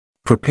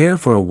Prepare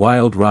for a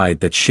wild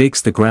ride that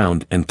shakes the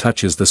ground and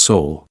touches the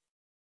soul.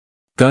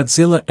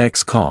 Godzilla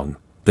x Kong,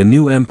 The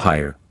New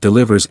Empire,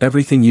 delivers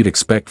everything you'd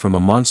expect from a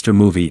monster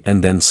movie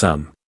and then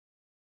some.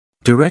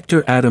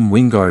 Director Adam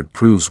Wingard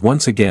proves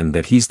once again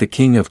that he's the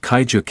king of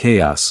kaiju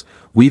chaos,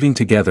 weaving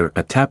together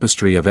a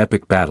tapestry of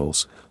epic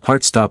battles,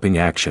 heart-stopping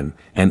action,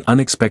 and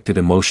unexpected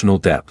emotional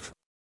depth.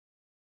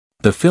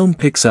 The film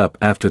picks up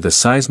after the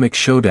seismic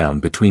showdown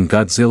between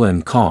Godzilla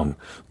and Kong,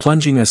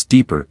 plunging us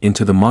deeper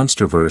into the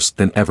monsterverse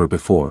than ever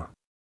before.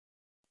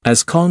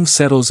 As Kong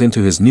settles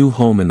into his new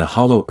home in the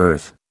Hollow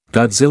Earth,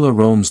 Godzilla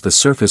roams the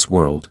surface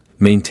world,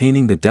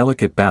 maintaining the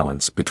delicate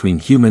balance between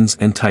humans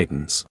and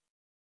titans.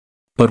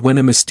 But when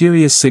a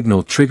mysterious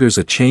signal triggers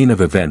a chain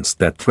of events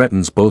that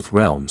threatens both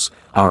realms,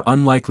 our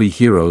unlikely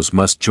heroes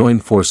must join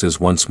forces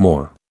once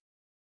more.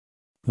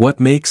 What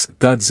makes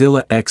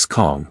Godzilla x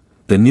Kong,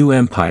 The New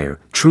Empire,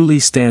 truly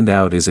stand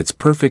out is its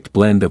perfect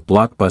blend of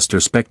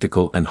blockbuster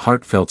spectacle and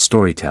heartfelt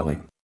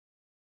storytelling.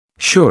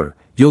 Sure,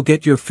 you'll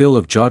get your fill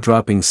of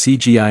jaw-dropping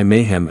CGI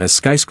mayhem as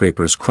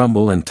skyscrapers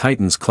crumble and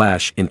titans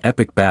clash in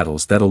epic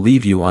battles that'll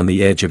leave you on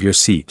the edge of your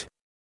seat.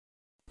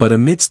 But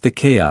amidst the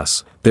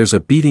chaos, there's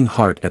a beating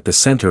heart at the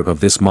center of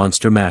this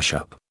monster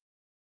mashup.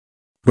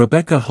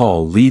 Rebecca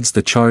Hall leads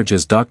the charge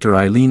as Dr.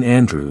 Eileen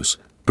Andrews,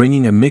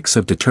 bringing a mix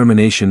of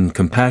determination and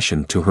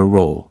compassion to her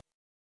role.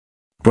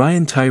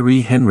 Brian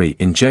Tyree Henry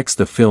injects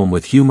the film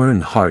with humor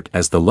and heart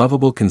as the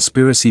lovable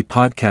conspiracy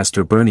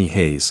podcaster Bernie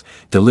Hayes,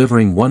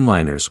 delivering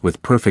one-liners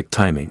with perfect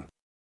timing.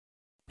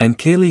 And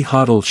Kaylee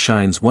Hoddle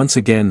shines once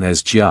again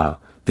as Jia,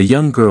 the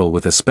young girl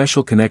with a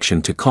special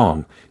connection to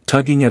Kong,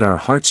 tugging at our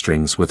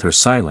heartstrings with her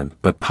silent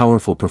but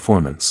powerful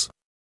performance.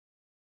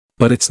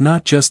 But it's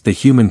not just the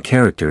human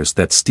characters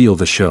that steal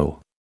the show.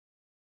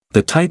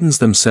 The Titans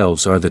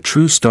themselves are the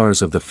true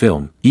stars of the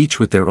film, each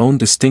with their own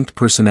distinct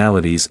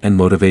personalities and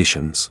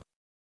motivations.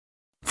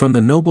 From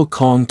the noble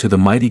Kong to the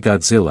mighty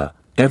Godzilla,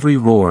 every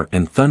roar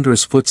and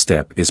thunderous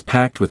footstep is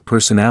packed with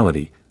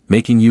personality,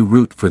 making you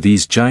root for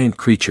these giant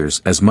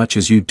creatures as much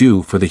as you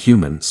do for the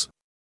humans.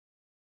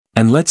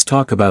 And let's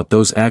talk about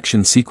those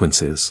action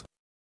sequences.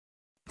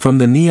 From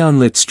the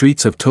neon-lit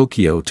streets of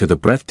Tokyo to the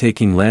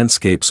breathtaking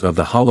landscapes of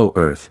the Hollow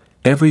Earth,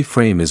 every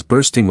frame is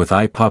bursting with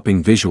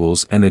eye-popping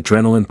visuals and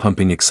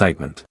adrenaline-pumping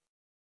excitement.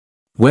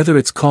 Whether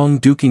it's Kong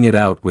duking it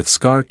out with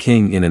Scar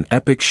King in an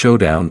epic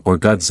showdown or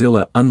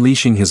Godzilla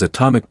unleashing his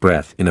atomic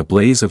breath in a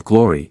blaze of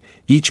glory,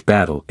 each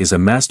battle is a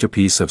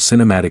masterpiece of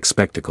cinematic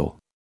spectacle.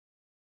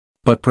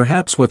 But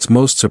perhaps what's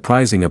most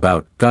surprising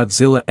about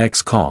Godzilla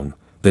x Kong,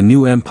 The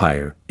New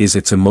Empire, is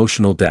its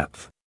emotional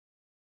depth.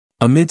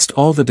 Amidst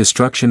all the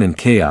destruction and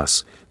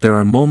chaos, there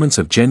are moments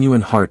of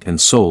genuine heart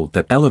and soul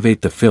that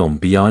elevate the film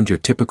beyond your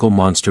typical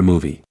monster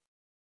movie.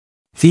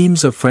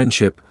 Themes of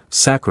friendship,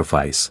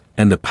 sacrifice,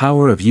 and the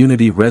power of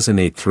unity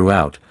resonate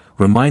throughout,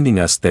 reminding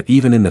us that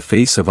even in the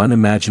face of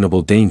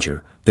unimaginable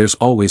danger, there's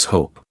always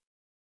hope.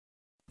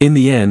 In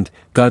the end,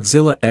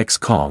 Godzilla x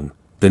Kong,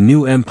 The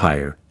New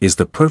Empire, is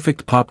the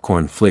perfect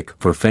popcorn flick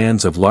for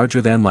fans of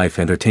larger-than-life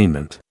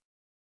entertainment.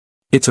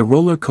 It's a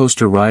roller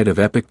coaster ride of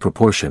epic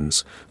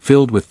proportions,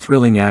 filled with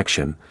thrilling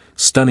action,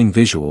 stunning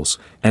visuals,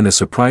 and a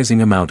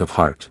surprising amount of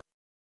heart.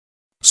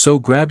 So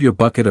grab your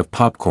bucket of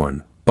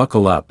popcorn,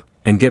 buckle up,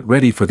 and get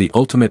ready for the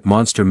ultimate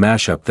monster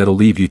mashup that'll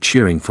leave you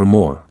cheering for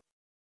more.